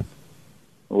 man.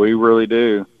 We really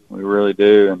do. We really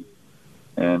do.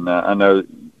 And I know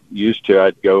used to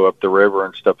I'd go up the river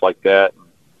and stuff like that. And,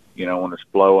 when it's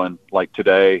blowing, like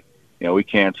today, we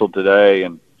canceled today.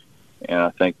 And I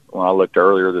think when I looked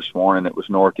earlier this morning, it was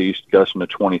northeast gusting to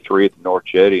 23 at the North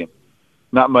Jetty. And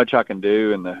not much I can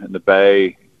do in the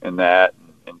bay and that.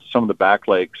 And some of the back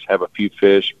lakes have a few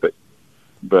fish, but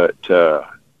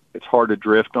it's hard to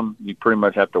drift them. You pretty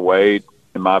much have to wade,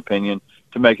 in my opinion,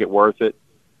 to make it worth it.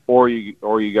 Or you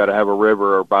got to have a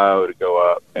river or bio to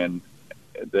go up. And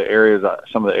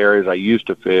some of the areas I used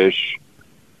to fish,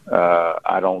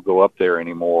 I don't go up there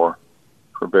anymore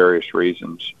for various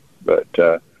reasons. But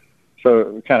so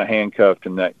we're kind of handcuffed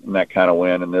in that kind of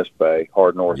wind in this bay,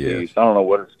 hard northeast. Yes. I don't know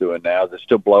what it's doing now. Is it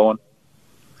still blowing?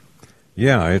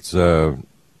 Yeah, it's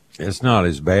not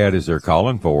as bad as they're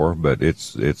calling for, but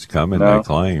it's coming. No. They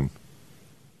claim.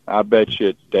 I bet you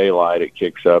at daylight it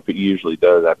kicks up. It usually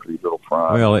does after these little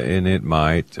fronts. Well, and it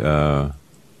might. I'm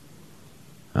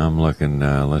looking.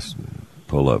 Let's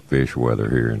pull up fish weather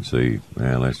here and see.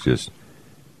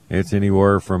 It's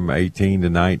anywhere from 18 to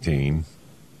 19,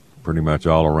 pretty much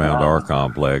all around our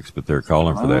complex. But they're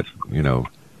calling for that,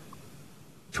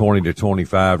 20 to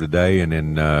 25 today, and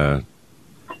then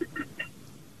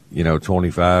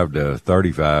 25 to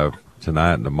 35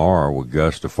 tonight and tomorrow with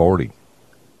gusts to 40.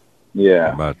 Yeah.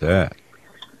 How about that?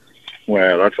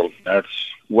 Well, that's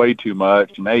way too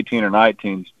much. And 18 or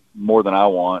 19 is more than I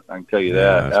want. I can tell you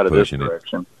that out of this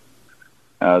direction.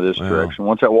 Direction.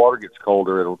 Once that water gets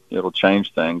colder, it'll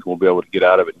change things. We'll be able to get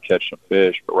out of it and catch some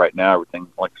fish. But right now, everything,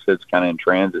 like I said, is kind of in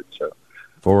transit. So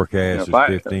forecast is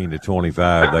 15 to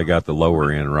 25. They got the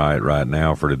lower end right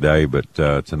now for today. But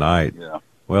tonight,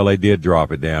 well, they did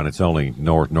drop it down. It's only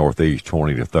northeast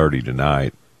 20 to 30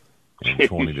 tonight, and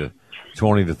 20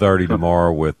 to 30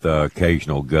 tomorrow, with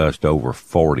occasional gust over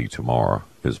 40 tomorrow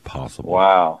is possible.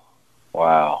 Wow.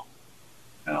 A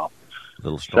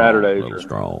little strong. Saturdays are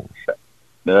strong.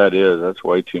 That is. That's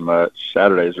way too much.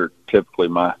 Saturdays are typically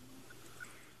my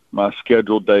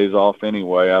scheduled days off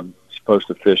anyway. I'm supposed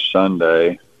to fish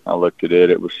Sunday. I looked at it.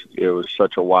 It was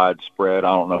such a wide spread.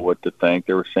 I don't know what to think.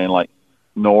 They were saying like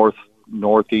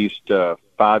northeast 5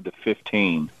 to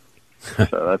 15. So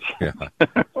that's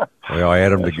Well,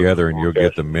 add them together and you'll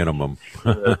get the minimum.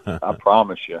 I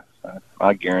promise you.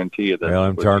 I guarantee you that. Well,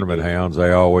 them tournament hounds,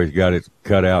 they always got it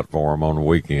cut out for them on the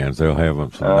weekends. They'll have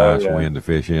them some nice wind to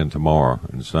fish in tomorrow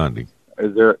and Sunday.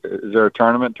 Is there a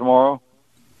tournament tomorrow?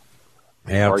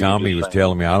 Yeah, Tommy was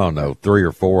telling me, I don't know, 3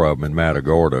 or 4 of them in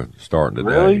Matagorda starting today.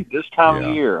 Really? This time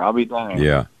of year? I'll be dang.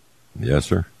 Yeah. Yes,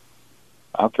 sir.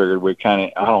 I figured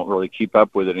I don't really keep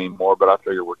up with it anymore, but I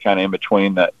figured we're kind of in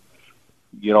between that.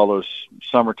 Get all those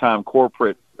summertime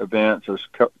corporate events, those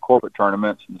corporate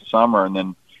tournaments in the summer, and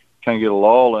then kind of get a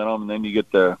lull in them, and then you get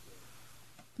the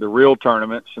real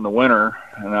tournaments in the winter,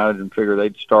 and I didn't figure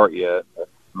they'd start yet. But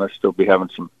I must still be having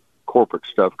some corporate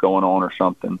stuff going on or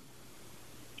something.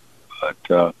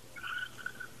 But,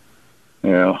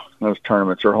 those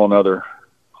tournaments are a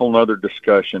whole nother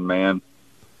discussion, man.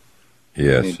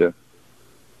 Yes.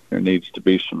 There needs to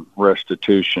be some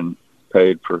restitution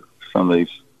paid for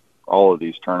all of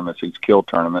these tournaments, these kill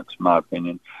tournaments, in my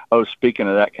opinion. Oh, speaking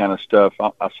of that kind of stuff,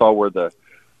 I saw where the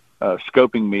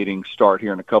scoping meetings start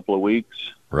here in a couple of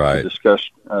weeks. Right. To discuss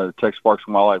Texas Parks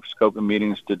and Wildlife scoping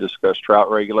meetings to discuss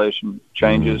trout regulation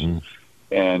changes. Mm-hmm.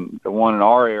 And the one in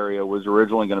our area was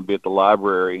originally going to be at the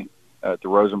library, at the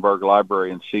Rosenberg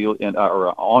Library on Sealy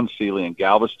in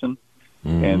Galveston.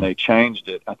 Mm-hmm. And they changed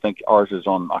it. I think ours is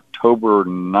on October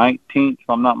 19th, if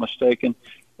I'm not mistaken.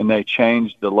 And they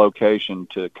changed the location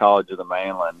to College of the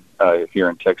Mainland here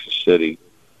in Texas City.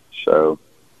 So,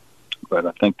 but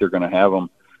I think they're going to have them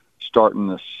starting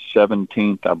the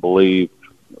 17th, I believe,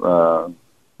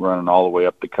 running all the way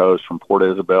up the coast from Port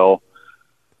Isabel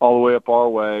all the way up our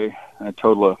way. A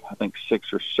total of, I think,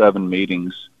 6 or 7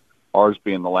 meetings, ours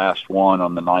being the last one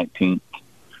on the 19th.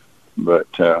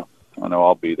 But I know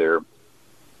I'll be there.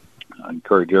 I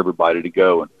encourage everybody to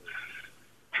go and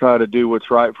try to do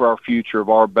what's right for our future of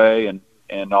our bay and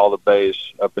all the bays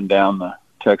up and down the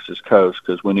Texas coast,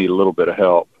 because we need a little bit of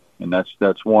help. And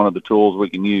that's one of the tools we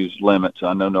can use, limits.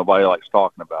 I know nobody likes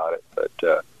talking about it, but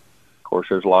of course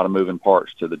there's a lot of moving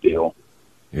parts to the deal.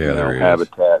 Yeah, there is.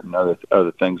 Habitat and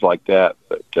other things like that.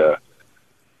 But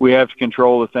we have to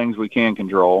control the things we can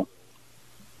control.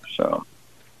 So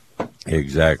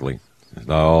exactly, it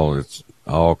all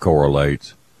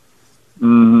correlates.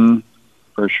 For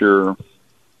sure.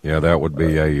 Yeah, that would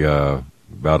be to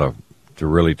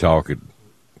really talk it,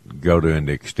 go to an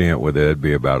extent with it, it'd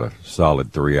be about a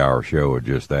solid 3-hour show of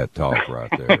just that talk right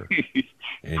there.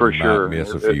 And for you sure. might miss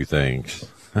a few things.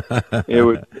 You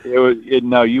would. It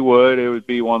would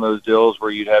be one of those deals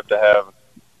where you'd have to have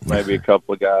maybe a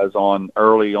couple of guys on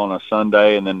early on a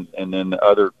Sunday, and then the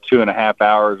other 2.5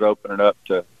 hours open it up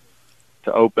to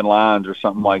open lines or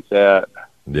something like that.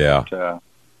 Yeah. But,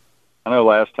 I know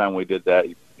last time we did that,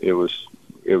 it was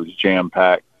jam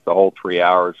packed the whole 3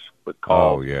 hours with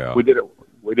calls. Oh yeah. We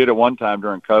did it one time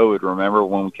during COVID. Remember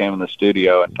when we came in the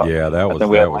studio and talked? Yeah, that was good.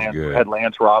 We had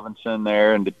Lance Robinson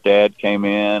there, and the Dad came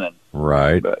in, and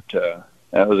right. But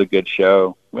that was a good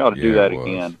show. We ought to do that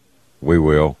again. We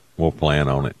will. We'll plan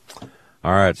on it.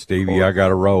 All right, Stevie, cool. I got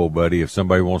to roll, buddy. If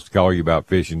somebody wants to call you about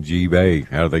fishing G Bay,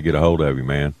 how do they get a hold of you,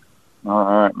 man? All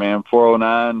right, man.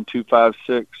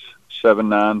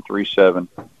 409-256-7937.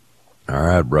 All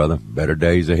right, brother. Better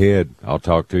days ahead. I'll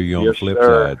talk to you on the flip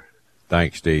side.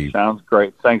 Thanks, Steve. Sounds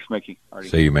great. Thanks, Mickey.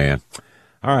 See you, man.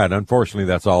 All right, unfortunately,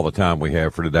 that's all the time we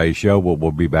have for today's show.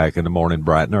 We'll be back in the morning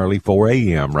bright and early, 4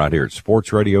 a.m. right here at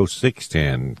Sports Radio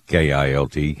 610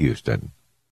 KILT Houston.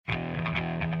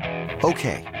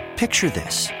 Okay, picture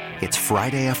this. It's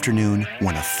Friday afternoon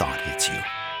when a thought hits you.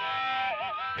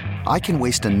 I can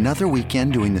waste another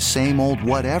weekend doing the same old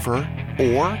whatever,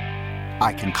 or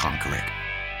I can conquer it.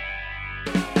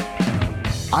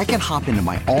 I can hop into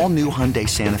my all-new Hyundai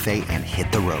Santa Fe and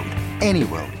hit the road. Any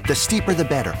road. The steeper, the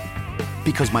better.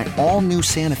 Because my all-new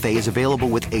Santa Fe is available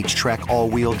with H-Track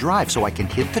all-wheel drive, so I can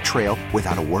hit the trail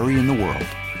without a worry in the world.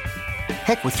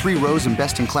 Heck, with 3 rows and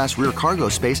best-in-class rear cargo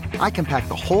space, I can pack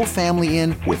the whole family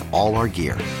in with all our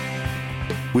gear.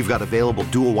 We've got available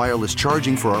dual wireless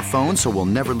charging for our phones, so we'll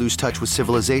never lose touch with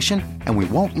civilization, and we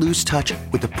won't lose touch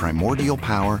with the primordial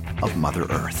power of Mother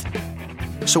Earth.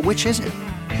 So which is it?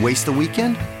 Waste the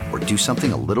weekend or do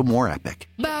something a little more epic?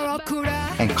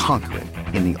 And conquer it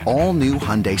in the all-new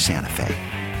Hyundai Santa Fe.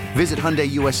 Visit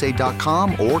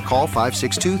HyundaiUSA.com or call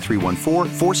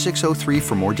 562-314-4603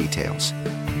 for more details.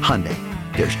 Hyundai,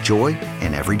 there's joy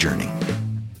in every journey.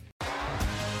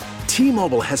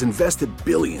 T-Mobile has invested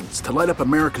billions to light up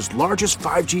America's largest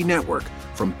 5G network,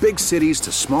 from big cities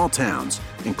to small towns,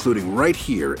 including right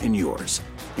here in yours.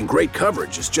 And great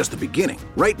coverage is just the beginning.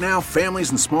 Right now, families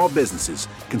and small businesses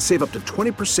can save up to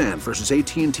 20% versus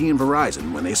AT&T and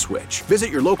Verizon when they switch.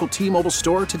 Visit your local T-Mobile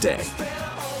store today.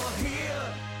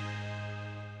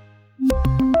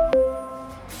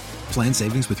 Plan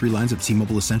savings with 3 lines of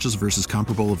T-Mobile Essentials versus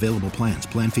comparable available plans.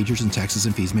 Plan features and taxes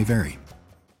and fees may vary.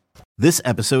 This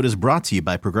episode is brought to you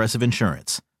by Progressive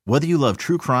Insurance. Whether you love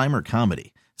true crime or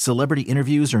comedy, celebrity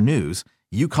interviews or news,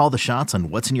 you call the shots on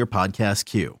what's in your podcast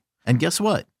queue. And guess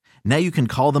what? Now you can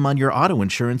call them on your auto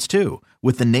insurance too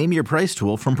with the Name Your Price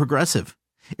tool from Progressive.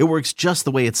 It works just the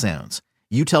way it sounds.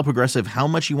 You tell Progressive how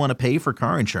much you want to pay for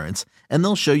car insurance, and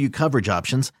they'll show you coverage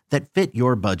options that fit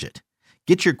your budget.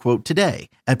 Get your quote today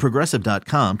at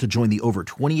Progressive.com to join the over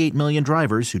 28 million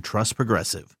drivers who trust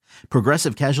Progressive.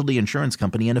 Progressive Casualty Insurance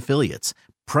Company and Affiliates.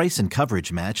 Price and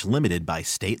coverage match limited by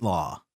state law.